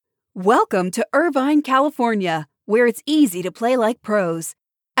Welcome to Irvine, California, where it's easy to play like pros.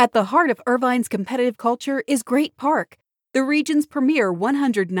 At the heart of Irvine's competitive culture is Great Park, the region's premier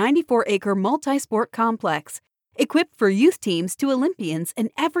 194-acre multi-sport complex, equipped for youth teams to Olympians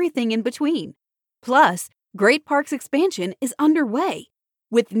and everything in between. Plus, Great Park's expansion is underway.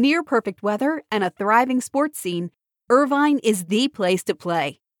 With near-perfect weather and a thriving sports scene, Irvine is the place to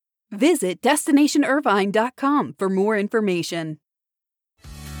play. Visit DestinationIrvine.com for more information.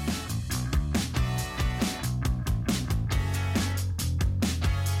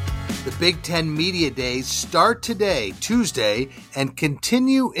 The Big Ten Media Days start today, Tuesday, and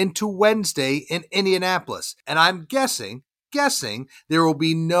continue into Wednesday in Indianapolis. And I'm guessing there will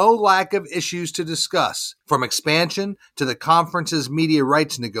be no lack of issues to discuss. From expansion to the conference's media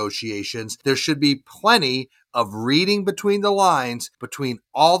rights negotiations, there should be plenty of reading between the lines between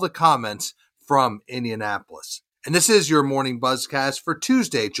all the comments from Indianapolis. And this is your morning buzzcast for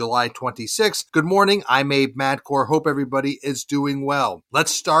Tuesday, July 26th. Good morning. I'm Abe Madcore. Hope everybody is doing well.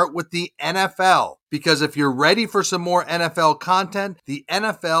 Let's start with the NFL, because if you're ready for some more NFL content, the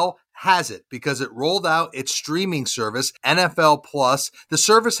NFL has it because it rolled out its streaming service, NFL Plus. The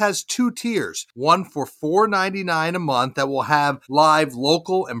service has two tiers, one for $4.99 a month that will have live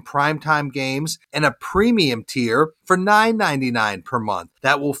local and primetime games, and a premium tier for $9.99 per month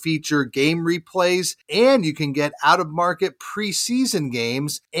that will feature game replays, and you can get out-of-market preseason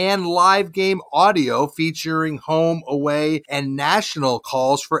games and live game audio featuring home, away, and national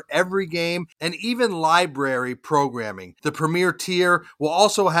calls for every game, and even library programming. The premier tier will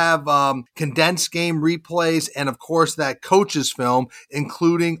also have condensed game replays and, of course, that coach's film,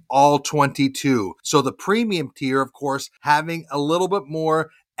 including all 22. So the premium tier, of course, having a little bit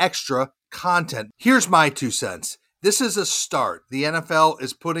more extra content. Here's my 2 cents. This is a start. The NFL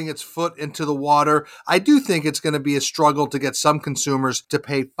is putting its foot into the water. I do think it's going to be a struggle to get some consumers to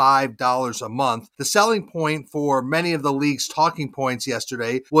pay $5 a month. The selling point for many of the league's talking points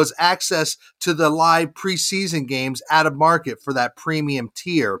yesterday was access to the live preseason games out of market for that premium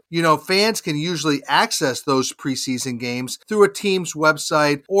tier. You know, fans can usually access those preseason games through a team's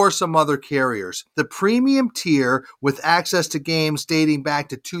website or some other carriers. The premium tier with access to games dating back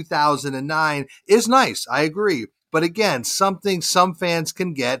to 2009 is nice, I agree. But again, something some fans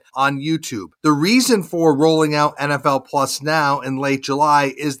can get on YouTube. The reason for rolling out NFL Plus now in late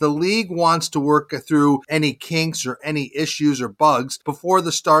July is the league wants to work through any kinks or any issues or bugs before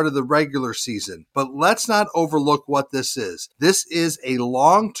the start of the regular season. But let's not overlook what this is. This is a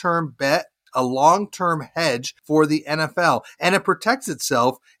long-term bet, a long-term hedge for the NFL, and it protects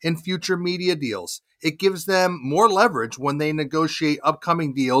itself in future media deals. It gives them more leverage when they negotiate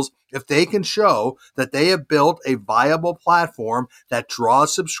upcoming deals if they can show that they have built a viable platform that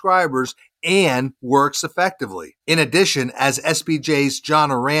draws subscribers and works effectively. In addition, as SBJ's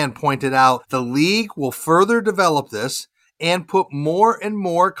John Oran pointed out, the league will further develop this and put more and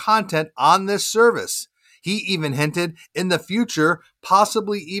more content on this service. He even hinted in the future,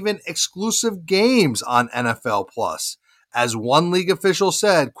 possibly even exclusive games on NFL Plus. As one league official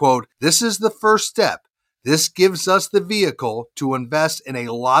said, quote, "This is the first step. This gives us the vehicle to invest in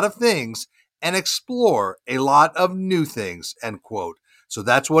a lot of things and explore a lot of new things," end quote. So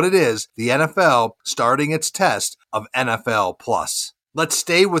that's what it is, the NFL starting its test of NFL Plus. Let's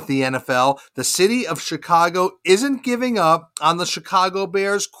stay with the NFL. The city of Chicago isn't giving up on the Chicago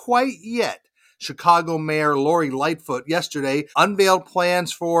Bears quite yet. Chicago Mayor Lori Lightfoot yesterday unveiled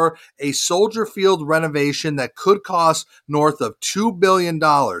plans for a Soldier Field renovation that could cost north of $2 billion.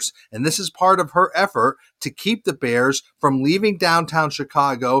 And this is part of her effort to keep the Bears from leaving downtown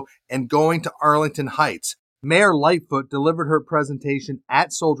Chicago and going to Arlington Heights. Mayor Lightfoot delivered her presentation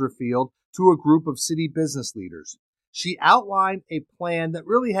at Soldier Field to a group of city business leaders. She outlined a plan that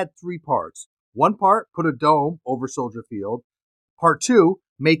really had 3 parts. One part, put a dome over Soldier Field. Part 2,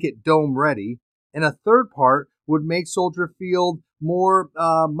 make it dome ready. And a third part would make Soldier Field more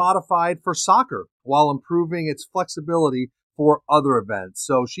modified for soccer while improving its flexibility for other events.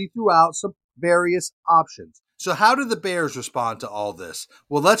 So she threw out some various options. So how did the Bears respond to all this?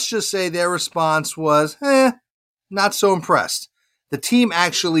 Well, let's just say their response was, not so impressed. The team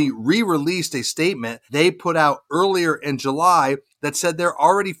actually re-released a statement they put out earlier in July that said they're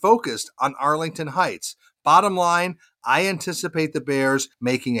already focused on Arlington Heights. Bottom line, I anticipate the Bears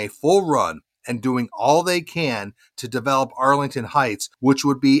making a full run and doing all they can to develop Arlington Heights, which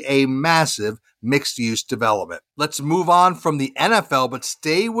would be a massive mixed-use development. Let's move on from the NFL, but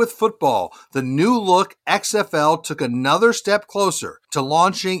stay with football. The new look XFL took another step closer to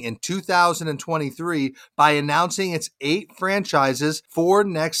launching in 2023 by announcing its 8 franchises for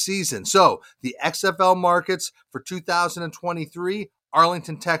next season. So the XFL markets for 2023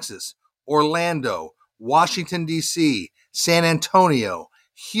 Arlington, Texas, Orlando, Washington, D.C., San Antonio,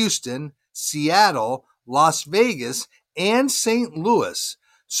 Houston, Seattle, Las Vegas, and St. Louis.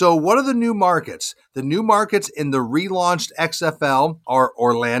 So what are the new markets? The new markets in the relaunched XFL are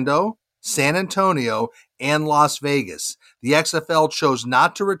Orlando, San Antonio, and Las Vegas. The XFL chose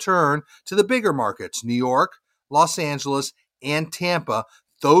not to return to the bigger markets, New York, Los Angeles, and Tampa.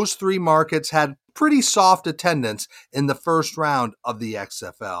 Those three markets had pretty soft attendance in the first round of the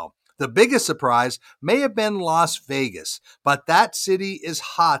XFL. The biggest surprise may have been Las Vegas, but that city is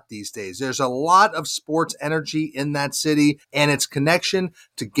hot these days. There's a lot of sports energy in that city, and its connection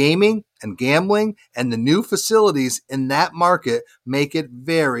to gaming and gambling and the new facilities in that market make it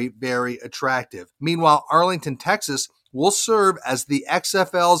very, very attractive. Meanwhile, Arlington, Texas will serve as the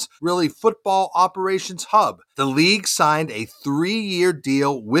XFL's really football operations hub. The league signed a 3-year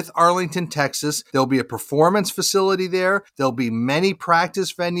deal with Arlington, Texas. There'll be a performance facility there. There'll be many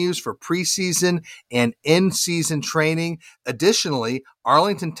practice venues for preseason and in-season training. Additionally,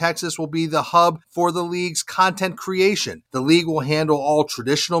 Arlington, Texas will be the hub for the league's content creation. The league will handle all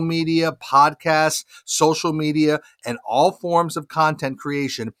traditional media, podcasts, social media, and all forms of content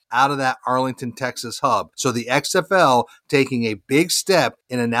creation out of that Arlington, Texas hub. So the XFL taking a big step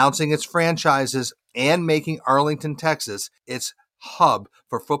in announcing its franchises and making Arlington, Texas its hub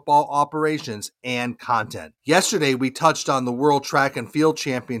for football operations and content. Yesterday, we touched on the World Track and Field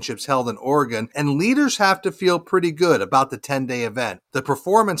Championships held in Oregon, and leaders have to feel pretty good about the 10-day event. The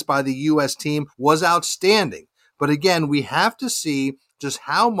performance by the U.S. team was outstanding, but again, we have to see just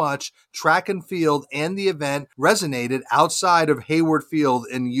how much track and field and the event resonated outside of Hayward Field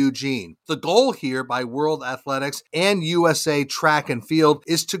in Eugene. The goal here by World Athletics and USA Track and Field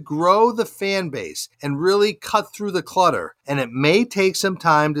is to grow the fan base and really cut through the clutter, and it may take some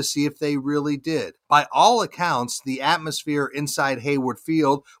time to see if they really did. By all accounts, the atmosphere inside Hayward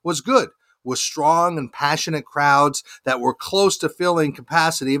Field was good, with strong and passionate crowds that were close to filling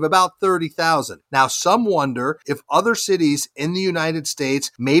capacity of about 30,000. Now, some wonder if other cities in the United States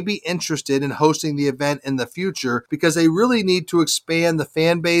may be interested in hosting the event in the future because they really need to expand the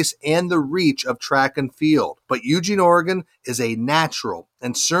fan base and the reach of track and field. But Eugene, Oregon is a natural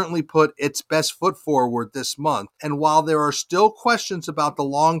and certainly put its best foot forward this month. And while there are still questions about the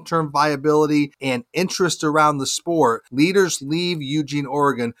long-term viability and interest around the sport, leaders leave Eugene,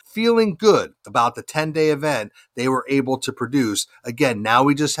 Oregon feeling good about the 10-day event they were able to produce. Again, now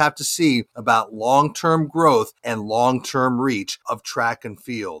we just have to see about long-term growth and long-term reach of track and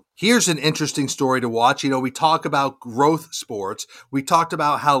field. Here's an interesting story to watch. We talk about growth sports. We talked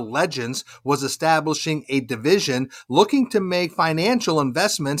about how Legends was establishing a division looking to make financial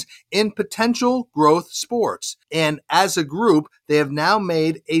investments in potential growth sports. And as a group, they have now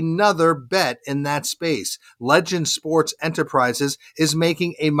made another bet in that space. Legends Sports Enterprises is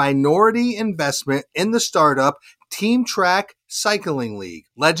making a minority investment in the startup Team Track Cycling League.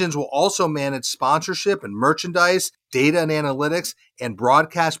 Legends will also manage sponsorship and merchandise, data and analytics, and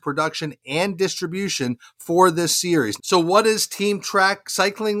broadcast production and distribution for this series. So what is Team Track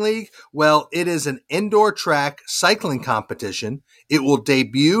Cycling League? Well, it is an indoor track cycling competition. It will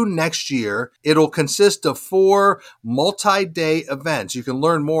debut next year. It'll consist of 4 multi-day events. You can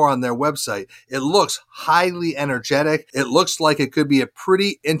learn more on their website. It looks highly energetic. It looks like it could be a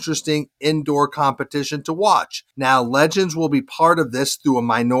pretty interesting indoor competition to watch. Now, Legends will be part of this through a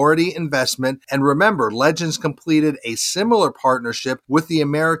minority investment. And remember, Legends completed a similar partnership with the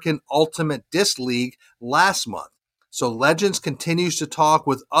American Ultimate Disc League last month. So Legends continues to talk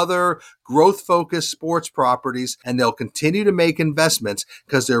with other growth-focused sports properties, and they'll continue to make investments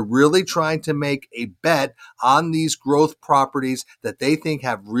because they're really trying to make a bet on these growth properties that they think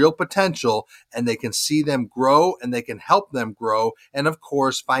have real potential, and they can see them grow and they can help them grow and, of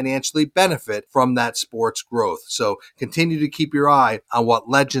course, financially benefit from that sports growth. So continue to keep your eye on what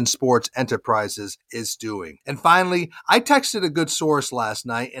Legends Sports Enterprises is doing. And finally, I texted a good source last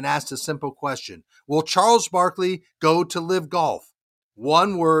night and asked a simple question. Will Charles Barkley go to Live Golf?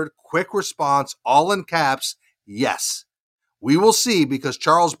 One word, quick response, all in caps, yes. We will see, because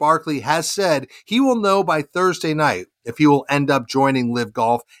Charles Barkley has said he will know by Thursday night if he will end up joining Live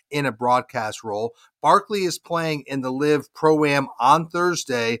Golf in a broadcast role. Barkley is playing in the Live Pro-Am on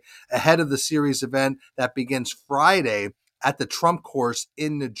Thursday ahead of the series event that begins Friday at the Trump Course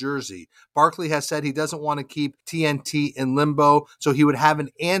in New Jersey. Barkley has said he doesn't want to keep TNT in limbo, so he would have an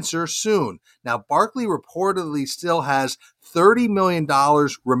answer soon. Now, Barkley reportedly still has $30 million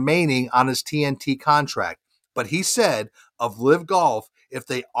remaining on his TNT contract, but he said of Live Golf, if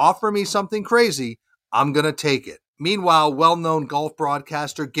they offer me something crazy, I'm going to take it. Meanwhile, well-known golf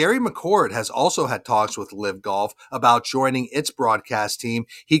broadcaster Gary McCord has also had talks with Live Golf about joining its broadcast team.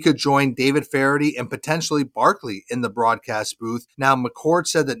 He could join David Feherty and potentially Barkley in the broadcast booth. Now, McCord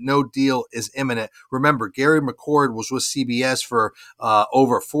said that no deal is imminent. Remember, Gary McCord was with CBS for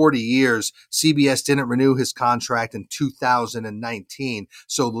over 40 years. CBS didn't renew his contract in 2019.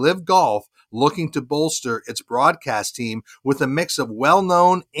 So Live Golf looking to bolster its broadcast team with a mix of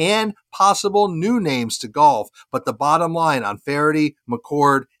well-known and possible new names to golf. But the bottom line on Feherty,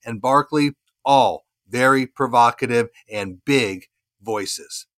 McCord, and Barkley, all very provocative and big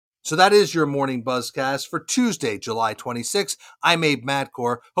voices. So that is your Morning Buzzcast for Tuesday, July 26th. I'm Abe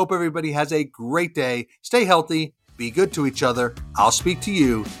Madkour. Hope everybody has a great day. Stay healthy. Be good to each other. I'll speak to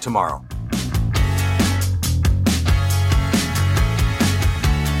you tomorrow.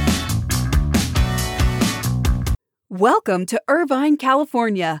 Welcome to Irvine,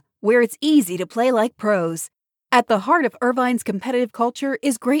 California, where it's easy to play like pros. At the heart of Irvine's competitive culture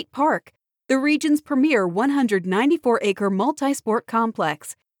is Great Park, the region's premier 194-acre multi-sport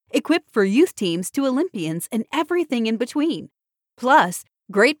complex, equipped for youth teams to Olympians and everything in between. Plus,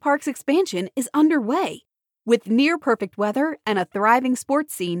 Great Park's expansion is underway. With near-perfect weather and a thriving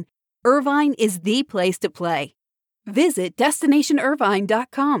sports scene, Irvine is the place to play. Visit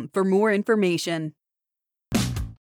DestinationIrvine.com for more information.